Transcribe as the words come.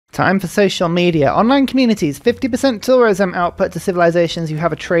Time for social media. Online communities, 50% tourism output to civilizations you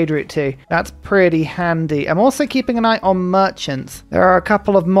have a trade route to. That's pretty handy. I'm also keeping an eye on merchants. There are a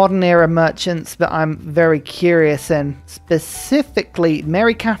couple of modern era merchants that I'm very curious in. Specifically,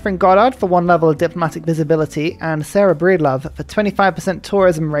 Mary Catherine Goddard for 1 level of diplomatic visibility and Sarah Breedlove for 25%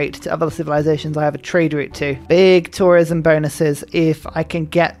 tourism rate to other civilizations I have a trade route to. Big tourism bonuses if I can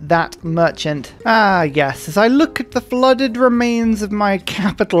get that merchant. Ah, yes. As I look at the flooded remains of my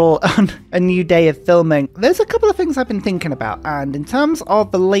capital on a new day of filming, there's a couple of things I've been thinking about, and in terms of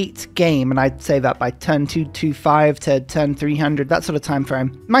the late game, and I'd say that by turn 225 to turn 300, that sort of time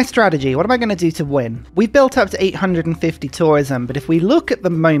frame, my strategy, what am I going to do to win? We've built up to 850 tourism, but if we look at the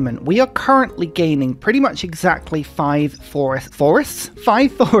moment, we are currently gaining pretty much exactly 5 tourists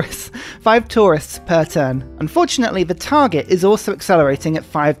per turn. Unfortunately, the target is also accelerating at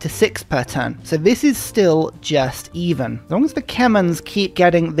 5 to 6 per turn, so this is still just even. As long as the Kemans keep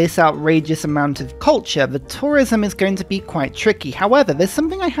getting this outrageous amount of culture, the tourism is going to be quite tricky. However, there's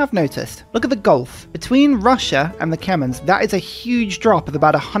something I have noticed. Look at the gulf. Between Russia and the Kemans, that is a huge drop of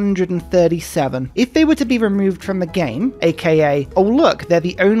about 137. If they were to be removed from the game, aka, oh look, they're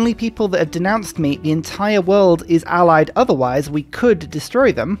the only people that have denounced me, the entire world is allied otherwise, we could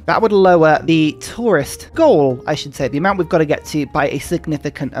destroy them, that would lower the tourist goal, I should say, the amount we've got to get to by a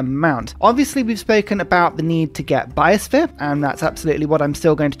significant amount. Obviously, we've spoken about the need to get biosphere, and that's absolutely what I'm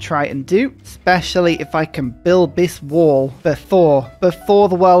still going to try and do, especially if I can build this wall before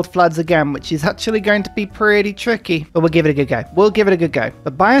the world floods again, which is actually going to be pretty tricky, but we'll give it a good go.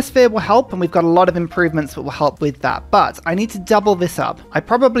 The biosphere will help, and we've got a lot of improvements that will help with that, but I need to double this up. I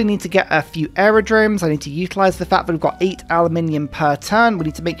probably need to get a few aerodromes. I need to utilize the fact that we've got 8 aluminium per turn. We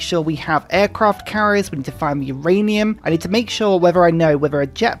need to make sure we have aircraft carriers. We need to find the uranium. I need to make sure whether a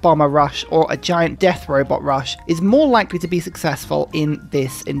jet bomber rush or a giant death robot rush is more likely to be successful in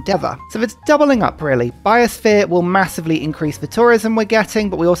this endeavor. So it's doubling up, really. Biosphere will massively increase the tourism we're getting,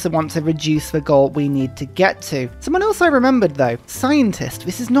 but we also want to reduce the goal we need to get to. Someone else I remembered though, scientist.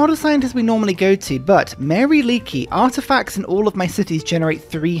 This is not a scientist we normally go to, but Mary Leakey, artifacts in all of my cities generate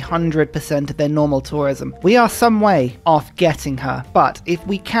 300% of their normal tourism. We are some way off getting her, but if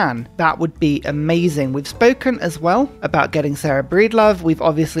we can, that would be amazing. We've spoken as well about getting Sarah Breedlove. We've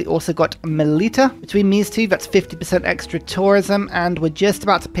obviously also got Melita. Between these two, that's 50% extra tourism, and we're just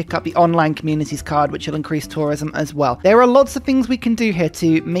about to pick up the online communities card, which will increase tourism as well. There are lots of things we can do here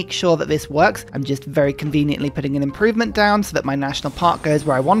to make sure that this works. I'm just very conveniently putting an improvement down so that my national park goes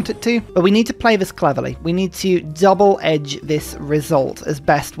where I want it to, but we need to play this cleverly. We need to double edge this result as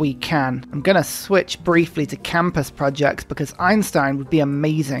best we can. I'm gonna switch briefly to campus projects because Einstein would be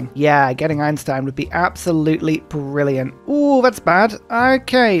amazing. Yeah, getting Einstein would be absolutely brilliant. Ooh, that's bad.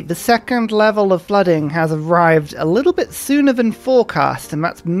 Okay, the second level of flooding has arrived a little bit sooner than forecast, and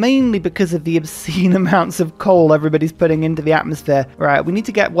that's mainly because of the obscene amounts of coal everybody's putting into the atmosphere. Right, we need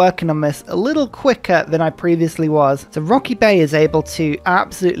to get working on this a little quicker than I previously was. So Rocky Bay is able to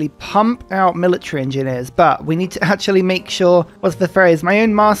absolutely pump out military engineers, but we need to actually make sure, what's the phrase, my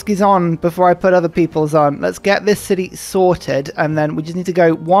own mask is on before I put other people's on. Let's get this city sorted, and then we just need to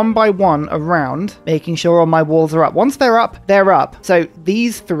go one by one around, making sure all my walls are up. Once they're up, they're up. So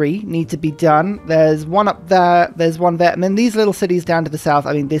these 3 need to be done. There's one up there, there's one there, and then these little cities down to the south,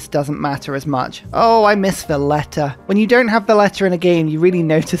 I mean, this doesn't matter as much. Oh, I miss Valletta. When you don't have Valletta in a game, you really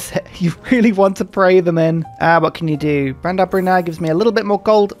notice it. You really want to pray them in. What can you do? Brandar Brunei gives me a little bit more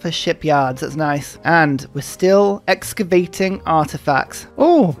gold for shipyards. That's nice. And we're still excavating artifacts.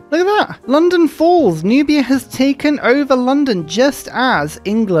 Oh, look at that. London falls. Nubia has taken over London just as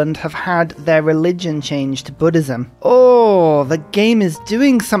England have had their religion changed to Buddhism. Oh, the game is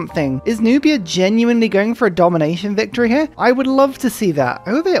doing something. Is Nubia genuinely going for a domination victory here? I would love to see that.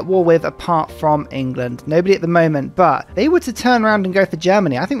 Who are they at war with apart from England? Nobody at the moment, but they were to turn around and go for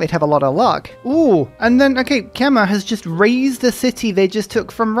Germany. I think they'd have a lot of luck. Ooh, and then, okay, Kema has just raised the city they just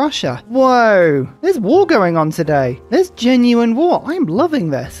took from Russia. Whoa, there's war going on today. There's genuine war. I'm loving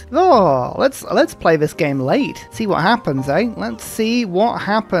this. Oh, let's play this game late. See what happens, eh? Let's see what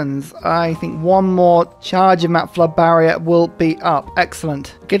happens. I think one more charge of that flood barrier will be up.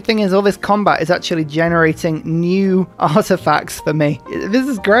 Excellent. Good thing is all this combat is actually generating new artifacts for me. This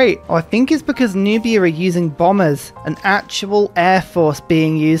is great. Oh, I think it's because Nubia are using bombers. An actual air force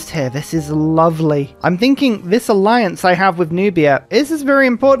being used here. This is lovely. I'm thinking this alliance I have with Nubia, this is very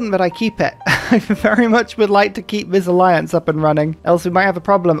important that I keep it. I very much would like to keep this alliance up and running, else we might have a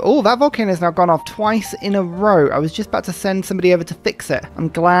problem. Oh, that volcano has now gone off twice in a row. I was just about to send somebody over to fix it. I'm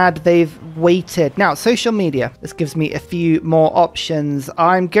glad they've waited. Now, social media. This gives me a few more options.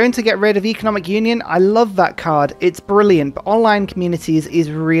 I'm going to get rid of Economic Union. I love that card. It's brilliant, but online community communities is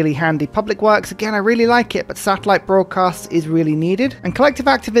really handy. Public works, again, I really like it, but satellite broadcasts is really needed. And collective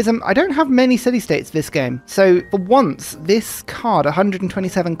activism, I don't have many city-states this game. So for once, this card,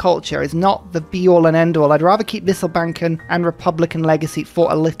 127 culture, is not the be-all and end-all. I'd rather keep Bisselbanken and Republican legacy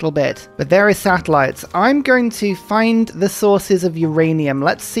for a little bit. But there is satellites. I'm going to find the sources of uranium.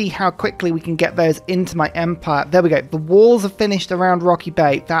 Let's see how quickly we can get those into my empire. There we go. The walls are finished around Rocky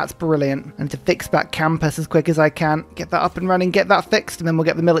Bay. That's brilliant. And to fix that campus as quick as I can. Get that up and running, get that fixed, and then we'll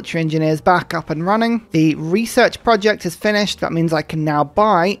get the military engineers back up and running. The research project is finished. That means I can now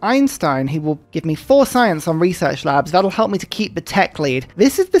buy Einstein. He will give me 4 science on research labs. That'll help me to keep the tech lead.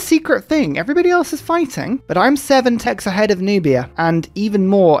 This is the secret thing. Everybody else is fighting, but I'm 7 techs ahead of Nubia and even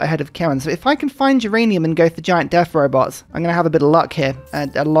more ahead of Kemen. So if I can find uranium and go for giant death robots, I'm going to have a bit of luck here.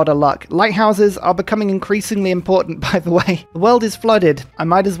 A lot of luck. Lighthouses are becoming increasingly important, by the way. The world is flooded. I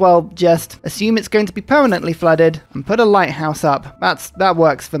might as well just assume it's going to be permanently flooded and put a lighthouse up. That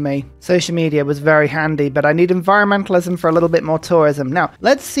works for me. Social media was very handy, but I need environmentalism for a little bit more tourism. Now,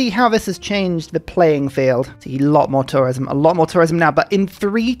 let's see how this has changed the playing field. See, a lot more tourism now, but in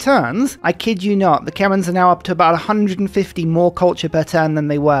 3 turns, I kid you not, the Kemens are now up to about 150 more culture per turn than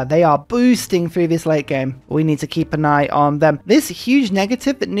they were. They are boosting through this late game. We need to keep an eye on them. This huge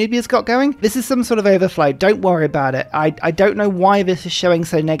negative that Nubia's got going, this is some sort of overflow. Don't worry about it. I don't know why this is showing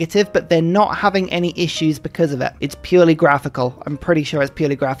so negative, but they're not having any issues because of it. It's purely graphical. I'm pretty sure it's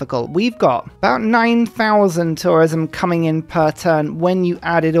purely graphical. We've got about 9,000 tourism coming in per turn when you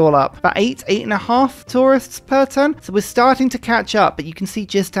add it all up. About 8.5 tourists per turn. So we're starting to catch up, but you can see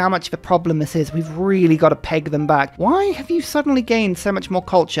just how much of a problem this is. We've really got to peg them back. Why have you suddenly gained so much more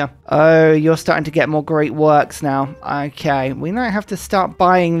culture? Oh, you're starting to get more great works now. Okay, we might have to start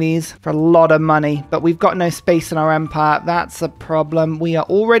buying these for a lot of money, but we've got no space in our empire. That's a problem. We are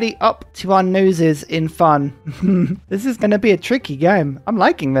already up to our noses in fun. This is going to be a tricky game. I'm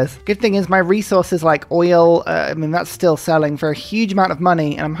liking this. Good thing is my resources like oil, I mean, that's still selling for a huge amount of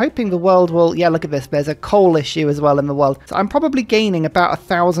money, and I'm hoping the world will, yeah, look at this. There's a coal issue as well in the world. So I'm probably gaining about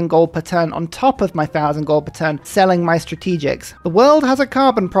 1,000 gold per turn on top of my 1,000 gold per turn selling my strategics. The world has a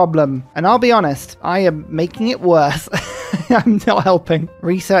carbon problem, and I'll be honest, I am making it worse. I'm not helping.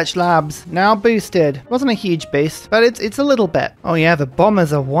 Research labs now boosted. Wasn't a huge boost, but it's a little bit. Oh yeah, the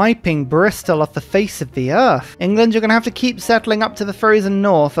bombers are wiping Bristol off the face of the earth. England, you're going to have to keep settling up to the frozen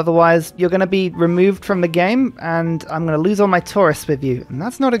north, otherwise you're going to be removed from the game, and I'm going to lose all my tourists with you, and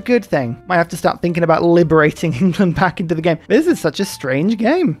that's not a good thing. Might have to start thinking about liberating England back into the game. This is such a strange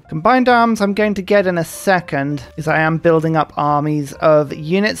game. Combined arms I'm going to get in a second, because I am building up armies of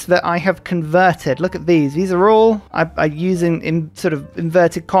units that I have converted. Look at these. These are all I use in sort of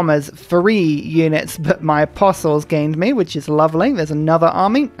inverted commas free units, but my apostles gained me, which is lovely. There's another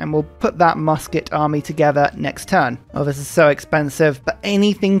army, and we'll put that musket army together next turn. Oh, this is so expensive, but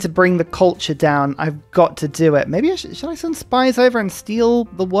anything to bring the culture down, I've got to do it. Maybe should I send spies over and steal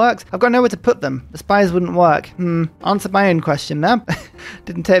the works? I've got nowhere to put them. The spies wouldn't work. Answered my own question there.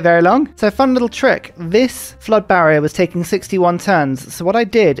 Didn't take very long. So fun little trick. This flood barrier was taking 61 turns. So what I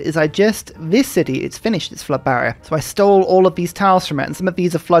did is this city, it's finished its flood barrier. So I stole all of these tiles from it, and some of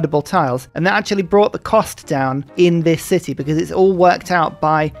these are floodable tiles. And that actually brought the cost down in this city because it's all worked out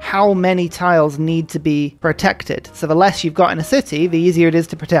by how many tiles need to be protected. So the less you've got in a city, the easier it is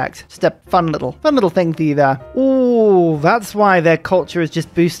to protect. Just a fun little thing for you there. Ooh, that's why their culture is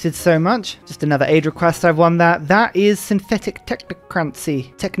just boosted so much. Just another aid request I've won that. That is synthetic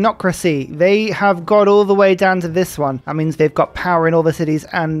technocracy. They have got all the way down to this one. That means they've got power in all the cities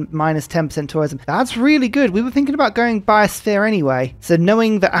and minus 10% tourism. That's really good. We were thinking about going biosphere anyway. So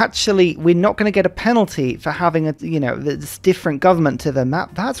knowing that actually we're not going to get a penalty for having a, this different government to them,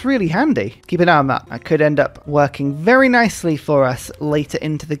 that's really handy. Keep an eye on that. That could end up working very nicely for us later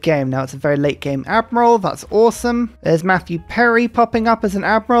into the game. Now it's a very late game admiral. That's awesome. There's Matthew Perry popping up as an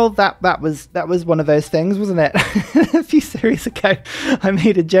admiral. That was one of those things, wasn't it? A few series ago, I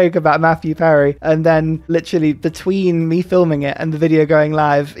made a joke about Matthew Perry, and then literally between me filming it and the video going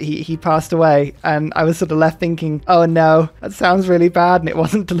live, he passed away, and I was sort of left thinking, oh no, that sounds really bad, and it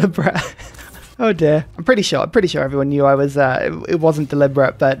wasn't deliberate. Oh dear. I'm pretty sure everyone knew I was, it wasn't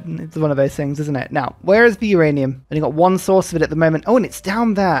deliberate, but it's one of those things, isn't it? Now, where is the uranium? Only got one source of it at the moment. Oh, and it's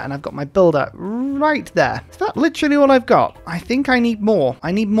down there, and I've got my builder right there. Is that literally all I've got? I think I need more.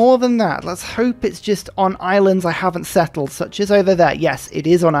 I need more than that. Let's hope it's just on islands I haven't settled, such as over there. Yes, it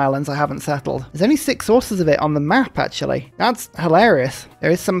is on islands I haven't settled. There's only 6 sources of it on the map, actually. That's hilarious.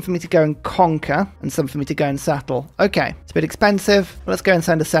 There is some for me to go and conquer and some for me to go and settle. Okay, it's a bit expensive. Let's go and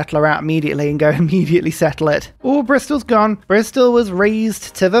send a settler out immediately and go immediately settle it. Oh, Bristol's gone. Bristol was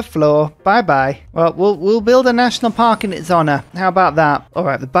razed to the floor. Bye-bye. Well, we'll build a national park in its honor. How about that? All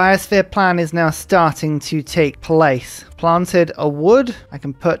right, the biosphere plan is now starting to take place. Planted a wood. I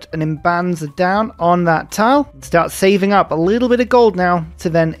can put an Mvemba down on that tile. Start saving up a little bit of gold now to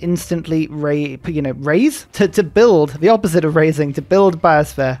then instantly raise? To build. The opposite of raising. To build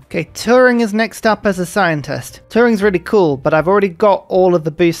biosphere. Okay, Turing is next up as a scientist. Turing's really cool, but I've already got all of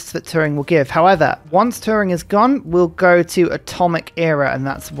the boosts that Turing will give. However, once Turing is gone, we'll go to Atomic Era, and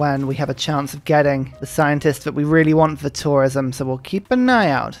that's when we have a chance of getting the scientist that we really want for tourism, so we'll keep an eye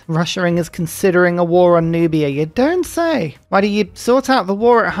out. Russia is considering a war on Nubia. You don't say. Why do you sort out the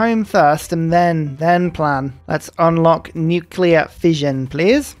war at home first and then plan? Let's unlock nuclear fission,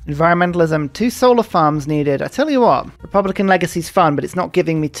 please. Environmentalism, 2 solar farms needed. I tell you what, Republican legacy's fun, but it's not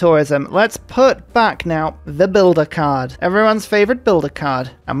giving me tourism. Let's put back now the builder card. Everyone's favorite builder card.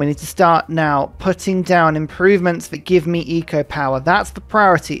 And we need to start now putting down improvements that give me eco power. That's the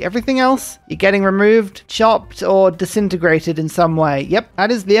priority. Everything else, you're getting removed, chopped, or disintegrated in some way. Yep, that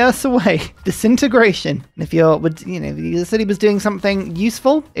is the Earth's way. Disintegration. And if you're, the city was doing something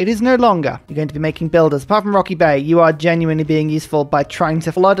useful, it is no longer. You're going to be making builders. Apart from Rocky Bay, you are genuinely being useful by trying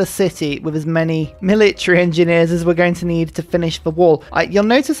to flood a city with as many military engineers as we're going to need to finish the wall. You'll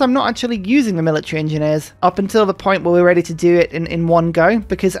notice I'm not actually using the military engineers up until the point where we're ready to do it in one go,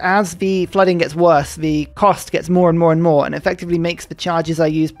 because as the flooding gets worse, the cost gets more and more and more, and effectively makes the charges I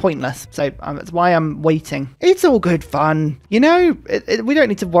use pointless. So that's why I'm waiting. It's all good fun. You know, we don't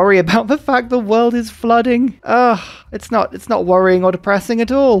need to worry about the fact the world is flooding. It's not worrying or depressing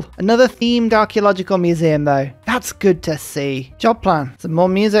at all. Another themed archaeological museum though. That's good to see. Job plan. Some more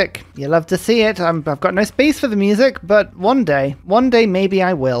music. You love to see it. I've got no space for the music, but one day maybe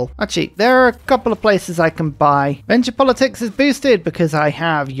I will. Actually, there are a couple of places I can buy. Venture politics is boosted because I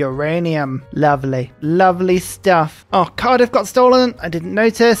have uranium. Lovely. Lovely stuff. Oh, Cardiff got stolen. I didn't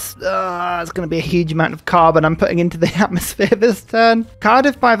notice. It's going to be a huge amount of carbon I'm putting into the atmosphere this turn.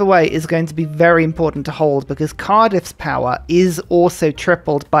 Cardiff, by the way, is going to be very important to hold because Cardiff's power is also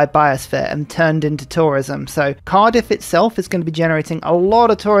tripled by biosphere and turned into tourism. So Cardiff itself is going to be generating a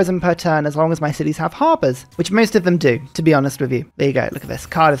lot of tourism per turn as long as my cities have harbours, which most of them do, to be honest with you. There you go. Look at this.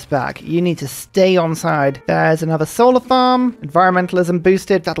 Cardiff's back. You need to stay on side. There's another solar farm. Environmentalism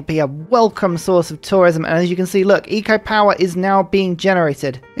boosted. That'll be a welcome source of tourism. And as you can see, look, eco power is now being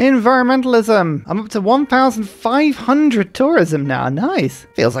generated. Environmentalism. I'm up to 1,500 tourism now. Nice.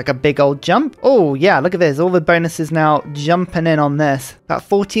 Feels like a big old jump. Oh yeah, look at this. All the bonuses now jumping in on this. About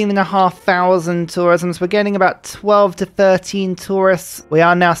 14,500 tourism. So we're getting about 12 to 13 tourists. We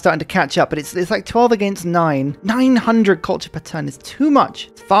are now starting to catch up, but it's like 12 against 9. 900 culture per turn is too much.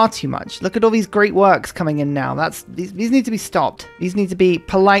 It's far too much. Look at all these great works coming in now. These need to be stopped. These need to be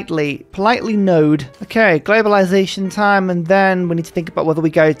politely node. Okay, globalization time, and then we need to think about whether we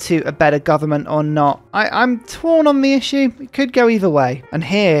go to a better government or not. I'm torn on the issue. It could go either way. And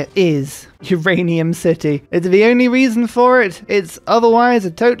here is Uranium City. It's the only reason for it. It's otherwise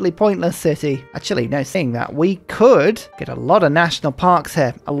a totally pointless city. Actually, no, saying that, we could get a lot of national parks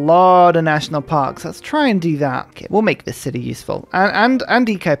here. A lot of national parks. Let's try and do that. Okay, we'll make this city useful. And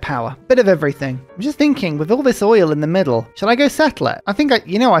eco power. Bit of everything. I'm just thinking, with all this oil in the middle, shall I go settle it? I think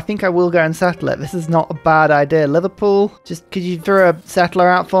I will go and settle it. This is not a bad idea. Liverpool, just could you throw a settler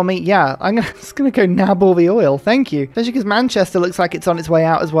out for me? Yeah, I'm just gonna go nab all the oil. Thank you. Especially because Manchester looks like it's on its way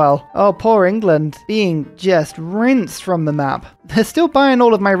out as well. Oh, poor England being just rinsed from the map. They're still buying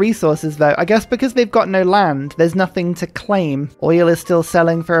all of my resources though. I guess because they've got no land, there's nothing to claim. Oil is still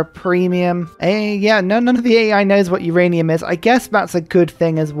selling for a premium. Yeah, none of the AI knows what uranium is. I guess that's a good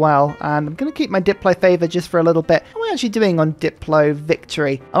thing as well. And I'm going to keep my Diplo favor just for a little bit. How are we actually doing on Diplo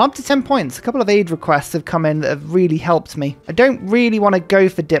victory? I'm up to 10 points. A couple of aid requests have come in that have really helped me. I don't really want to go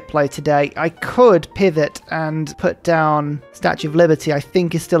for Diplo today. I could pivot and put down Statue of Liberty. I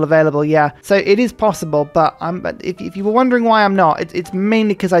think is still available, yeah. So it is possible, but if you were wondering why I'm not, it's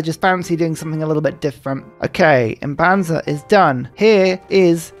mainly because I just fancy doing something a little bit different. Okay, Mvemba is done. Here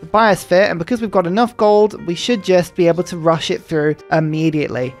is the biosphere, and because we've got enough gold, we should just be able to rush it through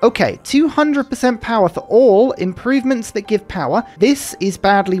immediately. Okay, 200% power for all improvements that give power. This is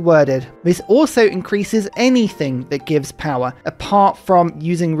badly worded. This also increases anything that gives power, apart from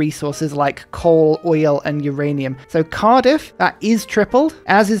using resources like coal, oil, and uranium. So Cardiff, that is tripled,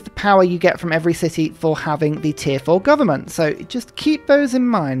 as is the power you get from every city for having the tier 4 government. So just keep those in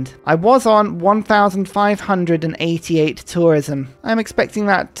mind. I was on 1,588 tourism. I'm expecting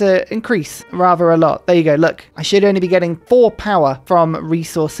that to increase rather a lot. There you go. Look, I should only be getting 4 power from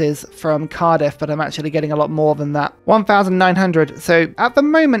resources from Cardiff, but I'm actually getting a lot more than that. 1,900. So at the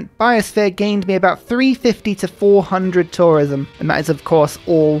moment, Biosphere gained me about 350 to 400 tourism. And that is, of course,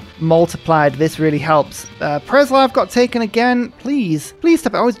 all multiplied. This really helps. Preslav got taken again. Please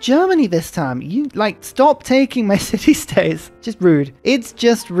stop it. Oh, it's Germany this time. You, stop taking my city-states. Just rude. It's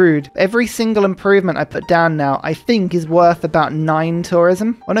just rude. Every single improvement I put down now, I think, is worth about 9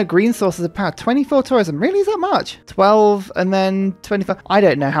 tourism. Oh no, green sources of power. 24 tourism. Really, is that much? 12 and then 25. I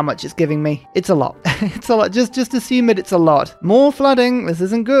don't know how much it's giving me. It's a lot. It's a lot. Just assume it. It's a lot. More flooding. This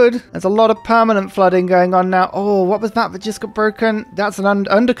isn't good. There's a lot of permanent flooding going on now. Oh, what was that just got broken? That's an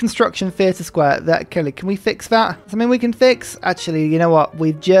under construction theatre square. Can we fix that? Something we can fix? Actually, you know what?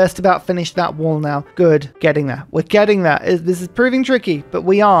 We've just about finished that wall now. Good. Getting there. We're getting there. This is proving tricky, but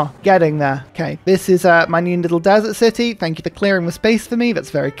we are getting there. Okay, this is my new little desert city. Thank you for clearing the space for me.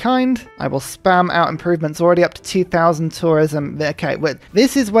 That's very kind. I will spam out improvements already up to 2,000 tourism. Okay,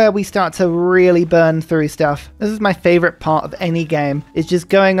 this is where we start to really burn through stuff. This is my favorite part of any game. It's just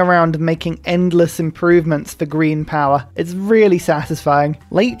going around and making endless improvements for green power. It's really satisfying.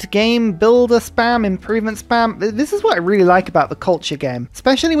 Late game builder spam, improvement spam. This is what I really like about the culture game,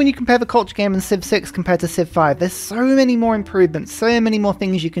 especially when you compare the culture game in Civ 6 compared to Civ 5. There's so many more improvements, so many more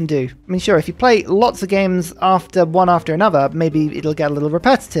things you can do. I mean, sure, if you play lots of games one after another, maybe it'll get a little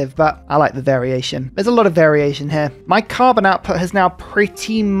repetitive, but I like the variation. There's a lot of variation here. My carbon output has now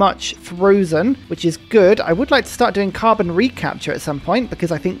pretty much frozen, which is good. I would like to start doing carbon recapture at some point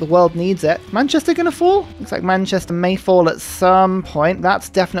because I think the world needs it. Manchester gonna fall? Looks like Manchester may fall at some point. That's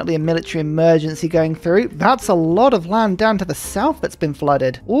definitely a military emergency going through. That's a lot of land down to the south that's been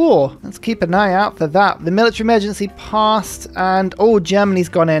flooded. Oh, let's keep an eye out for that. The military emergency passed and oh, Germany's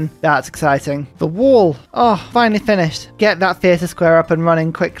gone in. That's exciting. The wall. Oh, finally finished. Get that theatre square up and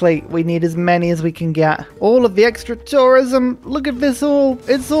running quickly. We need as many as we can get. All of the extra tourism. Look at this all.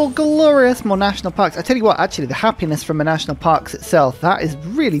 It's all glorious. More national parks. I tell you what, actually, the happiness from the national parks itself, that is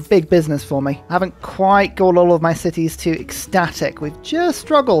really big business for me. I haven't quite got all of my cities to ecstatic. We've just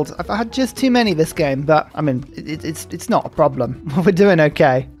struggled. I've had just too many this game, but I mean, it's not a problem. We're doing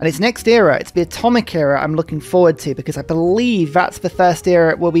okay. And it's next era. It's the atomic era I'm looking forward to because I believe that's the first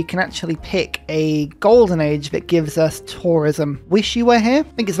era where we can actually pick a golden age that gives us tourism. Wish you were here?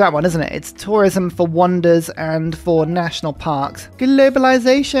 I think it's that one, isn't it? It's tourism for wonders and for national parks.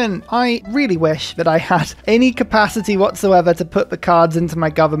 Globalization. I really wish that I had any capacity whatsoever to put the cards into my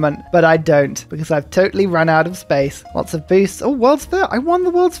government, but I don't because I've totally run out of space. Lots of boosts. Oh, World's Fair. I won the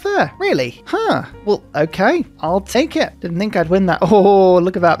World's Fair. Really? Huh. Well, okay. I'll take it. Didn't think I'd win that. Oh,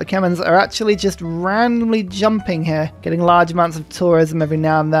 look at that. The Kemans are actually just randomly jumping here, getting large amounts of tourism every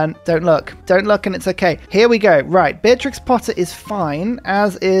now and then. Don't look. Don't look and it's okay. Here we go. Right. Beatrix Potter is fine,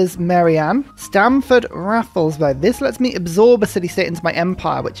 as is Marianne. Stamford Raffles, though. This lets me absorb a city-state into my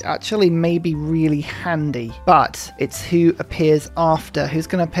empire, which actually may be really handy. But it's who appears after. Who's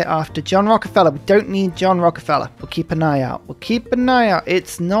going to appear after? John Rockefeller. We don't need John Rockefeller. We'll keep an eye out. We'll keep an eye out.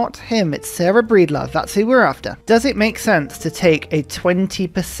 It's not him. It's Sarah Breedlove. That's who we're after. Does it make sense to take a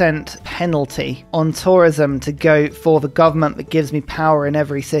 20% penalty on tourism to go for the government that gives me power in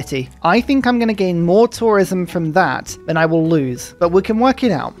every city? I think I'm going to gain more tourism from that than I will lose, but we can work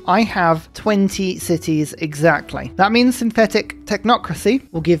it out. I have 20 cities exactly. That means synthetic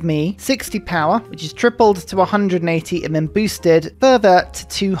technocracy will give me 60 power, which is tripled to 180 and then boosted further to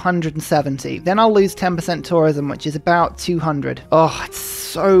 270. Then I'll lose 10% tourism, which is about 200. Oh, it's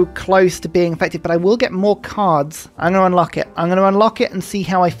so close to being effective, but I will get more cards. I'm going to unlock it. I'm going to unlock it and see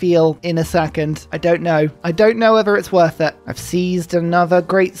how I feel in a second. I don't know. I don't know whether it's worth it. I've seized another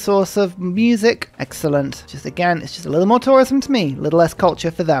great source of music. Excellent. Just again, it's just a little more tourism to me, a little less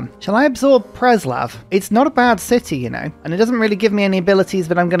culture for them. Shall I absorb Preslav? It's not a bad city, you know, and it doesn't really give me any abilities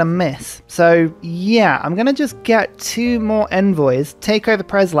that I'm going to miss. So yeah, I'm going to just get 2 more envoys, take over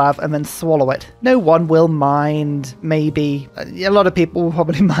Preslav, and then swallow it. No one will mind, maybe. A lot of people will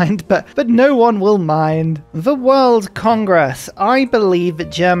probably mind, but no one will mind. The World Congress. I believe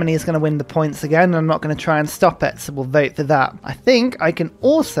that Germany is going to win the points again, and I'm not going to try and stop it, so we'll vote for that. I think I can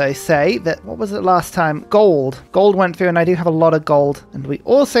also say that, what was it last time? Gold. Gold went through, and I do have a lot of gold. And we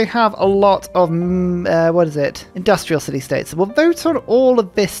also have a lot of, industrial city-states. So we'll vote on all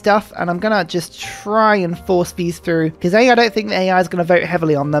of this stuff, and I'm going to just try and force these through, because A, I don't think the AI is going to vote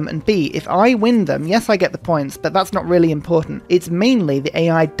heavily on them, and B, if I win them, yes, I get the points, but that's not really important. It's mainly the the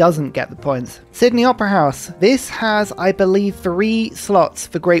AI doesn't get the points. Sydney Opera House. This has, I believe, 3 slots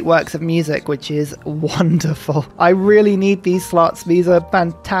for great works of music, which is wonderful. I really need these slots. These are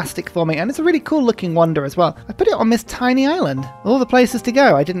fantastic for me, and it's a really cool looking wonder as well. I put it on this tiny island. All the places to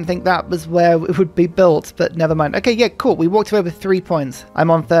go. I didn't think that was where it would be built, but never mind. Okay, yeah, cool. We walked away with 3 points.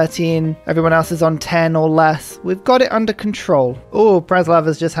 I'm on 13. Everyone else is on 10 or less. We've got it under control. Oh, Preslav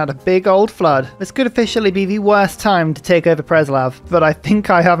has just had a big old flood. This could officially be the worst time to take over Preslav, but I think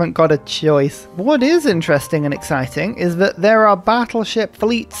I haven't got a choice. What is interesting and exciting is that there are battleship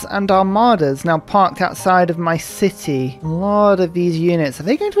fleets and armadas now parked outside of my city. A lot of these units. Are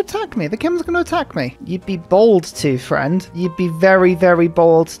they going to attack me? Are the Chems going to attack me? You'd be bold to, friend. You'd be very, very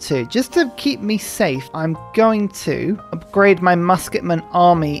bold to. Just to keep me safe, I'm going to upgrade my musketman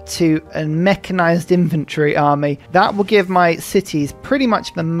army to a mechanized infantry army. That will give my cities pretty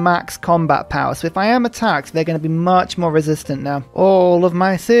much the max combat power. So if I am attacked, they're going to be much more resistant now. All of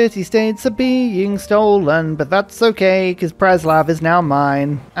my city-states are being stolen, but that's okay because Preslav is now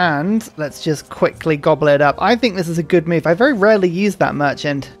mine. And let's just quickly gobble it up. I think this is a good move. I very rarely use that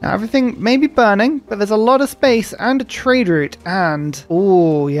merchant. Now everything may be burning, but there's a lot of space and a trade route and,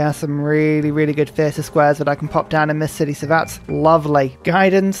 oh yeah, some really, really good theatre squares that I can pop down in this city, so that's lovely.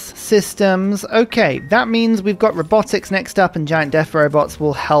 Guidance, systems, okay, that means we've got robotics next up and giant death robots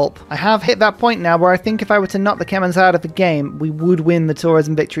will help. I have hit that point now where I think if I were to knock the Chemans out of the game, we would win the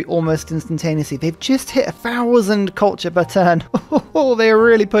tourism victory almost instantaneously. They've just hit 1,000 culture per turn. Oh, they are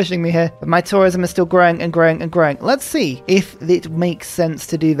really pushing me here. But my tourism is still growing and growing and growing. Let's see if it makes sense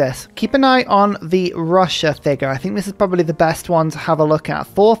to do this. Keep an eye on the Russia figure. I think this is probably the best one to have a look at.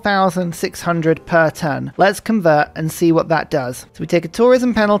 4,600 per turn. Let's convert and see what that does. So we take a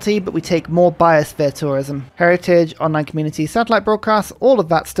tourism penalty, but we take more biosphere tourism. Heritage, online community, satellite broadcasts, all of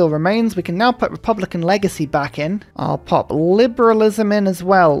that still remains. We can now put Republican legacy back in. I'll pop liberalism in as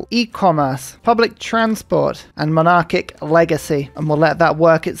well. E-commerce, public transport, and monarchic legacy. And we'll let that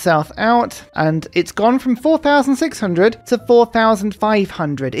work itself out. And it's gone from 4,600 to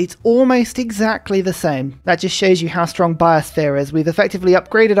 4,500. It's almost exactly the same. That just shows you how strong biosphere is. We've effectively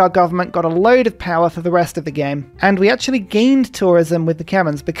upgraded our government, got a load of power for the rest of the game. And we actually gained tourism with the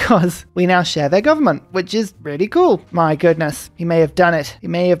Chemans because we now share their government, which is really cool. My goodness, he may have done it. He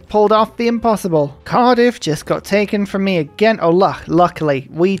may have pulled off the impossible. Cardiff just got taken from me again. Oh, luckily,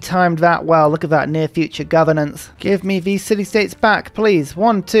 we timed that well. Look at that near future governance. Give me these city-states back, please.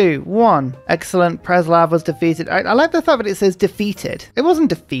 1, 2, 1. Excellent. Preslav was defeated. I like the fact that it says defeated. It wasn't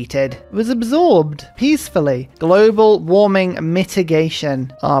defeated. It was absorbed peacefully. Global warming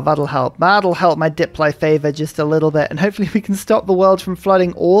mitigation. Oh, that'll help. That'll help my diplo favor just a little bit. And hopefully we can stop the world from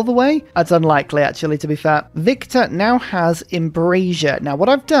flooding all the way. That's unlikely, actually, to be fair. Victor now has Embrasure. Now, what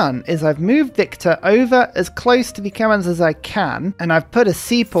I've done is I've moved Victor over as close to the Chemans as I can. And I've put a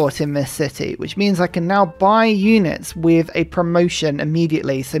seaport in this city, which means I can now buy units with a promotion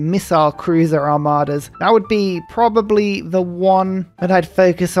immediately. So missile cruiser armadas. That would be probably the one that I'd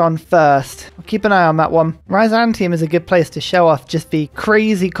focus on first. I'll keep an eye on that one. Ryzantium is a good place to show off just the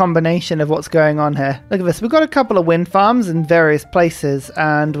crazy combination of what's going on here. Look at this. We've got a couple of wind farms in various places,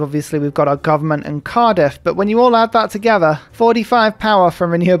 and obviously we've got our government and Cardiff, but when you all add that together, 45 power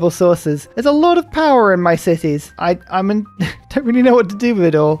from renewable sources. There's a lot of power in my cities. Don't really know what to do with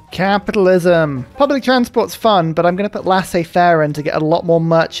it all. Capitalism. Public transport's fun, but I'm going to put laissez-faire in to get a lot more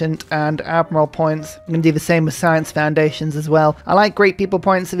merchant and admiral points. I'm going to do the same with science foundations as well. I like great people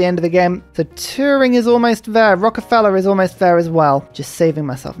points at the end of the game. So Turing is almost there. Rockefeller is almost there as well. Just saving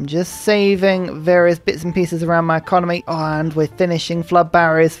myself. I'm just saving various bits and pieces around my economy. Oh, and we're finishing flood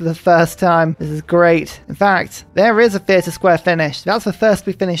barriers for the first time. This is great. In fact, there is a theatre square finished. That's the first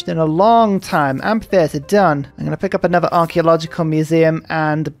we finished in a long time. Amphitheatre done. I'm going to pick up another archaeological museum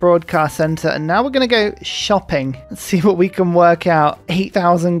and broadcast center, and now we're going to go shopping. Let's see what we can work out.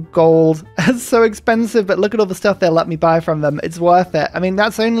 8,000 gold. That's so expensive, but look at all the stuff they'll let me buy from them. It's worth it. I mean,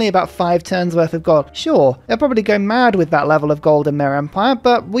 that's only about 5 turns worth of gold. Sure, they'll probably go mad with that level of gold in their empire,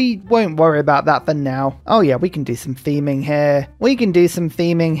 but we won't worry about that for now. Oh yeah, we can do some theming here. We can do some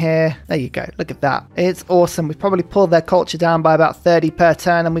theming here. There you go. Look at that. It's awesome. We've probably pulled their culture down by about 30 per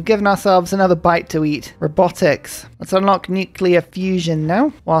turn, and we've given ourselves another bite to eat. Robotics. Let's unlock nuclear fusion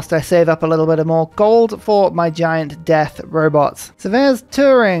now, whilst I save up a little bit of more gold for my giant death robots. So there's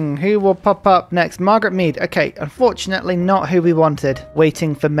Turing, who will pop up next. Margaret Mead. Okay, unfortunately not who we wanted.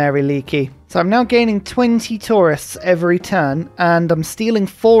 Waiting for Mary Leakey. So I'm now gaining 20 tourists every turn, and I'm stealing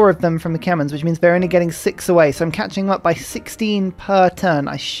 4 of them from the Kemans, which means they're only getting 6 away. So I'm catching up by 16 per turn.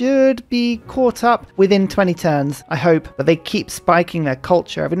 I should be caught up within 20 turns, I hope, but they keep spiking their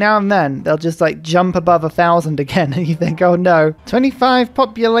culture. Every now and then, they'll just like jump above 1,000 again, and you think, oh no. 25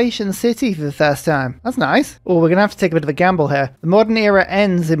 population city for the first time. That's nice. Oh, we're gonna have to take a bit of a gamble here. The modern era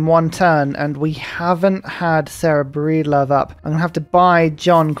ends in 1 turn, and we haven't had Sarah Breedlove up. I'm gonna have to buy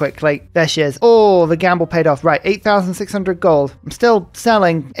John quickly. There she is. Oh, the gamble paid off. Right, 8,600 gold. I'm still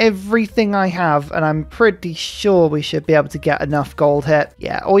selling everything I have, and I'm pretty sure we should be able to get enough gold here.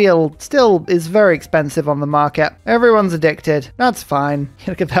 Yeah, oil still is very expensive on the market. Everyone's addicted. That's fine.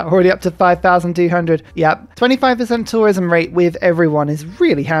 Look at that, already up to 5,200. Yep, 25% tourism rate with everyone is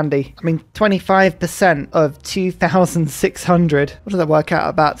really handy. I mean, 25% of 2,600. What does that work out?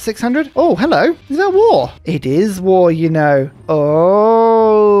 About 600? Oh, hello. Is that war? It is war, you know.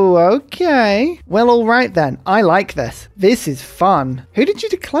 Oh, okay. Well, all right then. I like this. This is fun. Who did you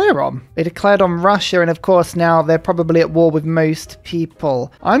declare on? They declared on Russia, and of course now they're probably at war with most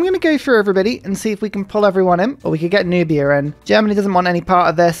people. I'm going to go through everybody and see if we can pull everyone in, or we could get Nubia in. Germany doesn't want any part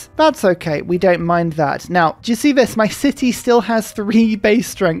of this. That's okay. We don't mind that. Now, do you see this? My city still has 3 base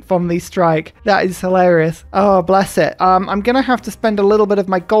strength on the strike. That is hilarious. Oh, bless it. I'm going to have to spend a little bit of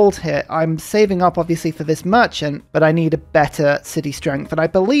my gold here. I'm saving up, obviously, for this merchant, but I need a better city strength. And I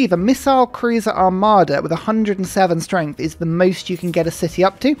believe a missile cruiser armada with 107 strength is the most you can get a city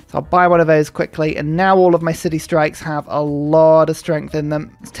up to. So I'll buy one of those quickly. And now all of my city strikes have a lot of strength in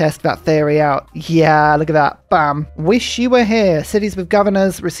them. Let's test that theory out. Yeah, look at that. Bam. Wish you were here. Cities with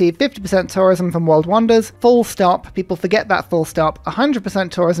governors receive 50% tourism from world wonders. Full stop. People forget that full stop.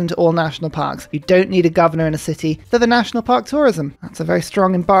 100% tourism to all national parks. You don't need a governor in a city for the national park tourism. That's a very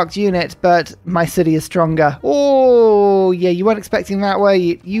strong embarked unit, but my city is stronger. Oh, yeah, you weren't expecting that, were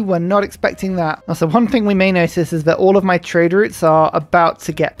you? You were not expecting that. Also, one thing we may notice is that all of my trade routes are about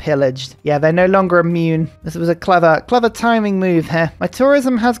to get pillaged. Yeah, they're no longer immune. This was a clever timing move here. My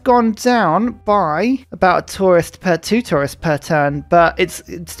tourism has gone down by about 2 tourists per turn, but it's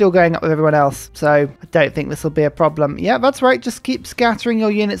still going up with everyone else, so I don't think this will be a problem. Yeah, that's right. Just keep scattering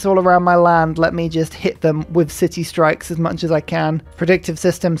your units all around my land. Let me just hit them with city strikes as much as I can. Predictive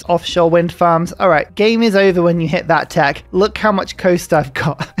systems, offshore wind farms. All right, game is over when you hit that tech. Look how much coast I've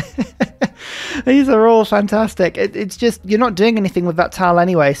got. These are all fantastic. It's just, you're not doing anything with that tile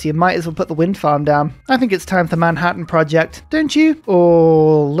anyway, so you might as well put the wind farm down. I think it's time for Manhattan Project, don't you?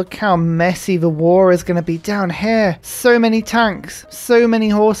 Oh, look how messy the war is going to be down here. So many tanks, so many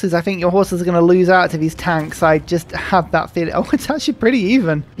horses. I think your horses are going to lose out to these tanks. I just have that feeling. Oh, it's actually pretty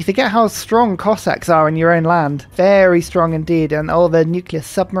even. You forget how strong Cossacks are in your own land. Very strong indeed, and all the nuclear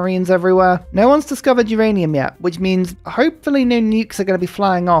submarines everywhere. No one's discovered uranium yet, which means hopefully no nukes are going to be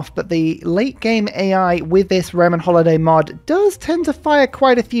flying off, but the late game AI with this Roman holiday mod does tend to fire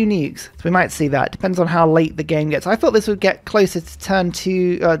quite a few nukes. So we might see that. Depends on how late the game gets. I thought this would get closer to turn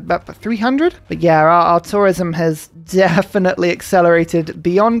to about 300. But yeah, our tourism has definitely accelerated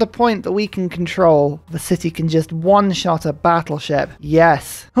beyond a point that we can control. The city can just one-shot a battleship.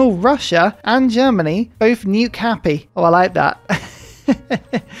 Yes. Oh, Russia and Germany both nuke happy. Oh, I like that.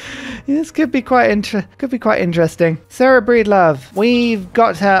 This could be quite interesting. Sarah Breedlove, we've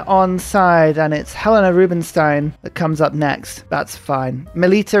got her on side, and it's Helena Rubinstein that comes up next. That's fine.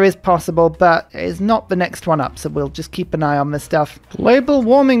 Melita is possible, but is not the next one up, so we'll just keep an eye on this stuff. Global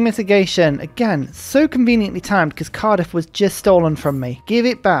warming mitigation. Again, so conveniently timed because Cardiff was just stolen from me. Give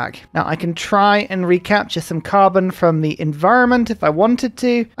it back. Now I can try and recapture some carbon from the environment if I wanted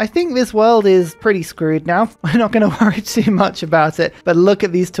to. I think this world is pretty screwed now. We're not going to worry too much about it, but look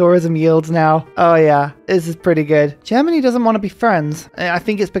at these tourism yields now. Oh yeah, this is pretty good. Germany doesn't want to be friends. I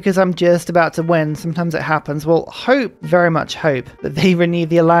think it's because I'm just about to win. Sometimes it happens. We'll very much hope that they renew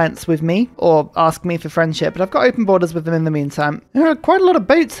the alliance with me or ask me for friendship, but I've got open borders with them in the meantime. There are quite a lot of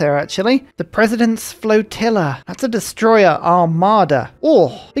boats here actually. The President's Flotilla. That's a destroyer armada.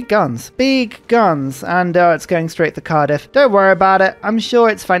 Oh, big guns. Big guns. And it's going straight to Cardiff. Don't worry about it. I'm sure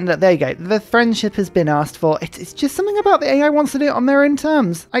it's fine. There you go. The friendship has been asked for. It's just something about the AI wants to do it on their own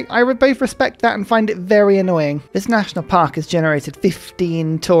terms. I would both respect that and find it very annoying. This national park has generated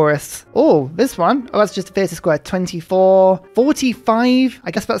 15 tourists. Oh, this one. Oh, that's just a theatre square. 24, 45.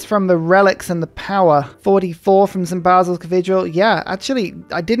 I guess that's from the relics and the power. 44 from St. Basil's Cathedral. Yeah, actually,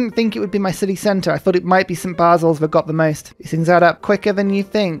 I didn't think it would be my city centre. I thought it might be St. Basil's that got the most. These things add up quicker than you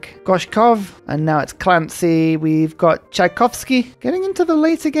think. Goshkov, and now it's Clancy. We've got Tchaikovsky. Getting into the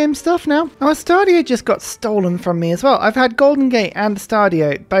later game stuff now. Oh, Stadio just got stolen from me as well. I've had Golden Gate and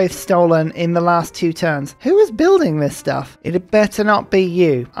Stadio both Cardiff stolen in the last 2 turns. Who is building this stuff? It better not be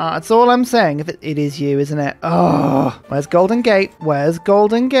you. That's all I'm saying. If it is you, isn't it? Oh, where's Golden Gate? Where's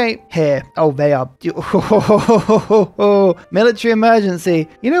Golden Gate? Here. Oh, they are. Military emergency.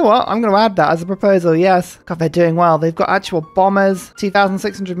 You know what? I'm going to add that as a proposal. Yes. God, they're doing well. They've got actual bombers,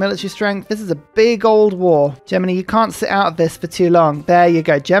 2,600 military strength. This is a big old war. Germany, you can't sit out of this for too long. There you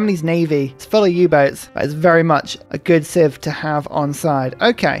go. Germany's navy. It's full of U-boats. That is very much a good civ to have on side.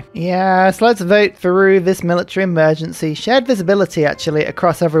 Okay. Yes, let's vote through this military emergency. Shared visibility, actually,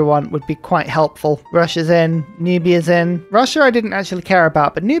 across everyone would be quite helpful. Russia's in. Nubia's in. Russia I didn't actually care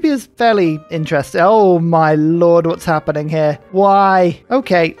about, but Nubia's fairly interesting. Oh my lord, what's happening here? Why?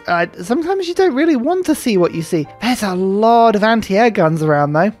 Okay, sometimes you don't really want to see what you see. There's a lot of anti-air guns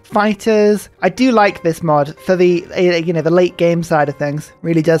around though. Fighters. I do like this mod for the, the late game side of things.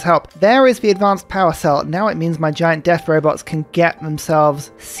 Really does help. There is the advanced power cell. Now it means my giant death robots can get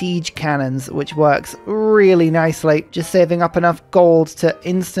themselves siege cannons, which works really nicely. Just saving up enough gold to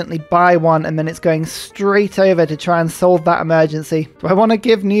instantly buy one, and then it's going straight over to try and solve that emergency. Do I want to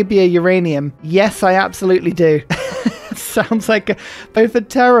give Nubia uranium? Yes, I absolutely do. Sounds like both a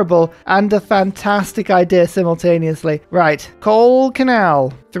terrible and a fantastic idea simultaneously. Right, Coal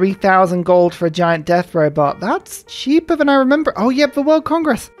Canal. 3,000 gold for a giant death robot. That's cheaper than I remember. Oh, yep, the World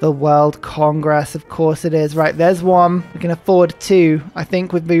Congress. The World Congress, of course it is. Right, there's one. We can afford 2, I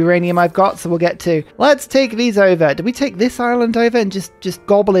think, with the uranium I've got, so we'll get 2. Let's take these over. Do we take this island over and just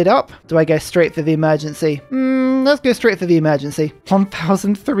gobble it up? Do I go straight for the emergency? Let's go straight for the emergency.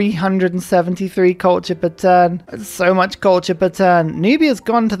 1,373 culture per turn. That's so much culture per turn. Nubia's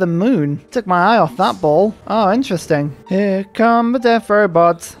gone to the moon. Took my eye off that ball. Oh, interesting. Here come the death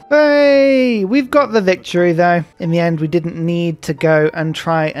robots. Hey, we've got the victory though. In the end, we didn't need to go and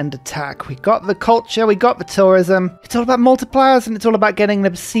try and attack. We got the culture, we got the tourism. It's all about multipliers and it's all about getting an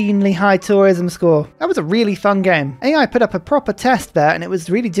obscenely high tourism score. That was a really fun game. AI put up a proper test there and it was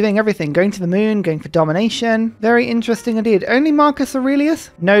really doing everything. Going to the moon, going for domination. Very interesting indeed. Only Marcus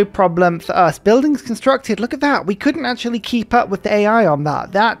Aurelius? No problem for us. Buildings constructed, look at that. We couldn't actually keep up with the AI on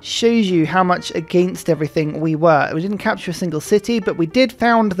that. That shows you how much against everything we were. We didn't capture a single city, but we did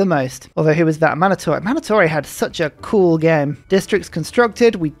found the most. Although who was that? Manitore. Manitore had such a cool game. Districts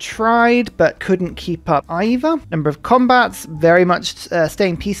constructed, we tried but couldn't keep up either. Number of combats, very much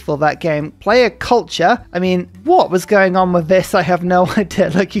staying peaceful that game. Player culture, I mean, what was going on with this? I have no idea.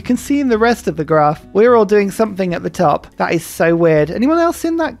 Look, you can see in the rest of the graph, we're all doing something at the top. That is so weird. Anyone else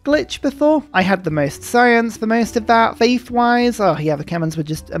seen that glitch before? I had the most science for most of that. Faith-wise, oh yeah, the Kemmons were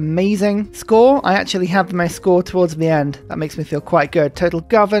just amazing. Score, I actually had the most score towards the end. That makes me feel quite good. Total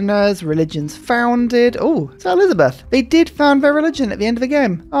governors, religions founded. Oh, so Elizabeth. They did found their religion at the end of the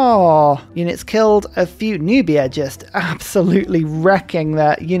game. Oh, units killed, a few. Nubia just absolutely wrecking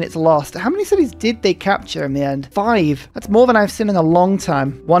their units lost. How many cities did they capture in the end? 5. That's more than I've seen in a long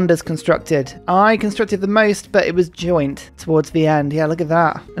time. Wonders constructed. I constructed the most, but it was joint towards the end. Yeah, look at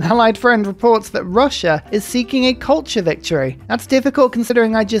that. An allied friend reports that Russia is seeking a culture victory. That's difficult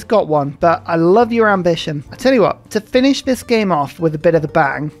considering I just got one, but I love your ambition. I tell you what, to finish this game off with a bit of a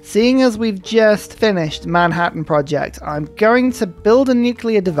bang, seeing as we've just finished Manhattan Project, I'm going to build a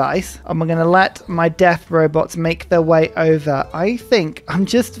nuclear device and we're going to let my death robots make their way over. I think I'm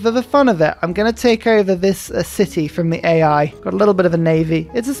just, for the fun of it, I'm going to take over this city from the AI. Got a little bit of a navy.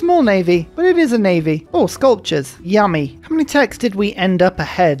 It's a small navy, but it is a navy. Oh, sculptures. Yummy. How many techs did we end up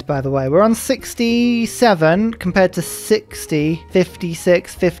ahead, by the way? We're on 67 compared to 60,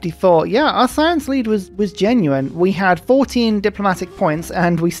 56, 54. Yeah, our science lead was genuine. We had 14 diplomatic points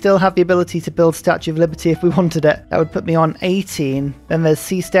and we still have the ability to build Statue of Liberty if we wanted it. That would put me on 18. Then there's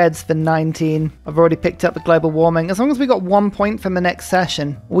seasteads for 19. I've already picked up the global warming. As long as we got 1 point from the next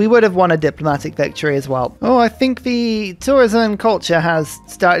session, we would have won a diplomatic victory as well. Oh, I think the tourism and culture has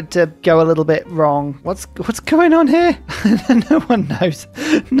started to go a little bit wrong. What's going on here? No one knows.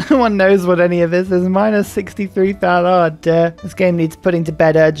 No one knows what any of this is. Minus 63,000. Oh dear. This game needs putting to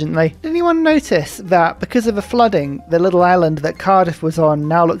bed urgently. Did anyone notice that because of the flooding, the little island that Cardiff was on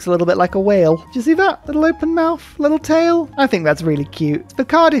now looks a little bit like a whale? Do you see that? Little open mouth, little tail? I think that's really cute. It's the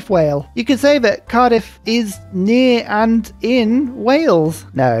Cardiff whale. You could say that Cardiff is near and in Wales.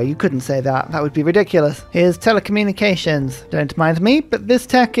 No, you couldn't say that. That would be ridiculous. Here's telecommunications. Don't mind me, but this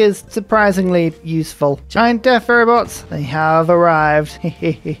tech is surprisingly useful. Giant death robots, they have arrived.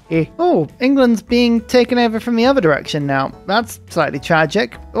 Oh, England's being taken over from the other direction now. That's slightly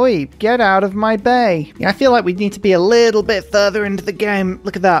tragic. Oi, get out of my bay. Yeah, I feel like we need to be a little bit further into the game.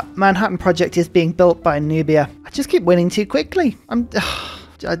 Look at that. Manhattan Project is being built by Nubia. I just keep winning too quickly.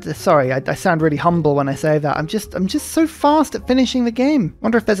 sorry, I sound really humble when I say that. I'm just so fast at finishing the game.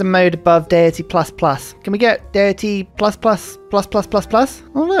 Wonder if there's a mode above Deity plus plus. Can we get Deity plus plus plus plus plus plus?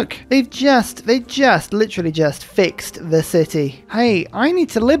 Oh look, they literally just fixed the city. Hey, I need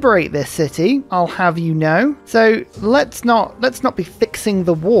to liberate this city, I'll have you know. So let's not be fixing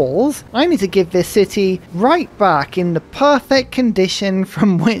the walls. I need to give this city right back in the perfect condition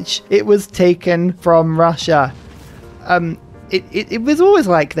from which it was taken from Russia. It was always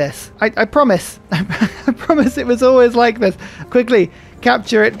like this. I promise. I promise it was always like this. Quickly,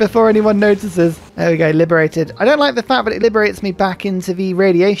 capture it before anyone notices. There we go, liberated. I don't like the fact that it liberates me back into the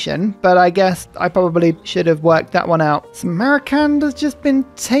radiation, but I guess I probably should have worked that one out. Samarkand has just been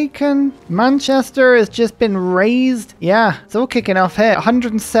taken. Manchester has just been razed. Yeah, it's all kicking off here.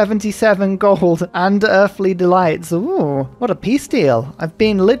 177 gold and earthly delights. Ooh, what a peace deal. I've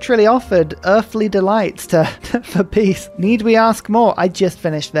been literally offered earthly delights for peace. Need we ask more? I just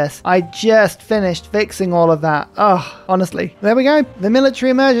finished this. I just finished fixing all of that. Oh, honestly. There we go. The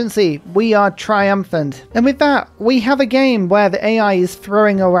military emergency. We are triumphant. And with that, we have a game where the AI is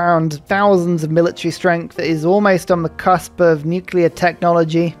throwing around thousands of military strength that is almost on the cusp of nuclear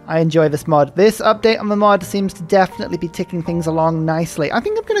technology. I enjoy this mod. This update on the mod seems to definitely be ticking things along nicely. I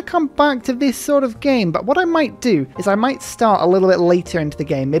think I'm going to come back to this sort of game, but what I might do is I might start a little bit later into the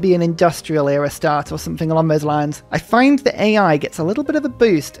game, maybe an industrial era start or something along those lines. I find the AI gets a little bit of a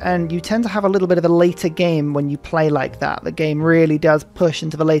boost, and you tend to have a little bit of a later game when you play like that. The game really does push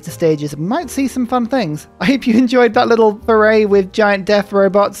into the later stages and might see some fun things. I hope you enjoyed that little foray with giant death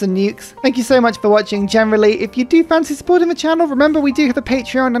robots and nukes. Thank you so much for watching. Generally, if you do fancy supporting the channel, remember we do have a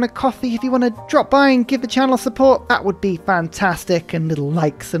Patreon and a coffee. If you want to drop by and give the channel support, that would be fantastic. And little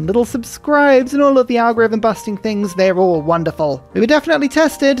likes and little subscribes and all of the algorithm busting things, they're all wonderful. We were definitely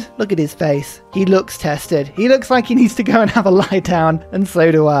tested. Look at his face. He looks tested. He looks like he needs to go and have a lie down, and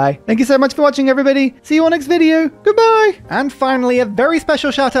so do I. Thank you so much for watching, everybody. See you on next video. Goodbye. And finally, a very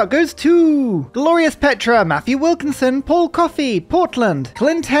special shout out goes to Glorious Petra, Matthew Wilkinson, Paul Coffey, Portland,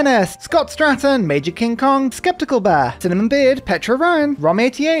 Clint Hennis, Scott Stratton, Major King Kong, Skeptical Bear, Cinnamon Beard, Petra Ryan,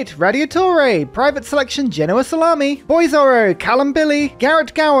 Rom88, Radiatore, Private Selection, Genoa Salami, Boyzoro, Callum Billy,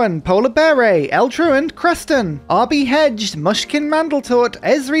 Garrett Gowan, Polar Beret, El Truant, Creston, RB Hedged, Mushkin Mandletort,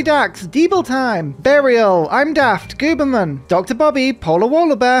 Esri Dax, Deeble Time, Burial, I'm Daft, Gooberman, Dr. Bobby, Polar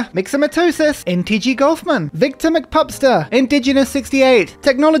Wallabear, Mixomatosis, NTG Golfman, Victor McPupster, Indigenous 68,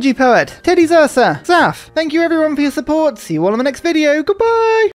 Technology Poet, Teddy Zersa, Zaf. Thank you everyone for your support. See you all in the next video. Goodbye!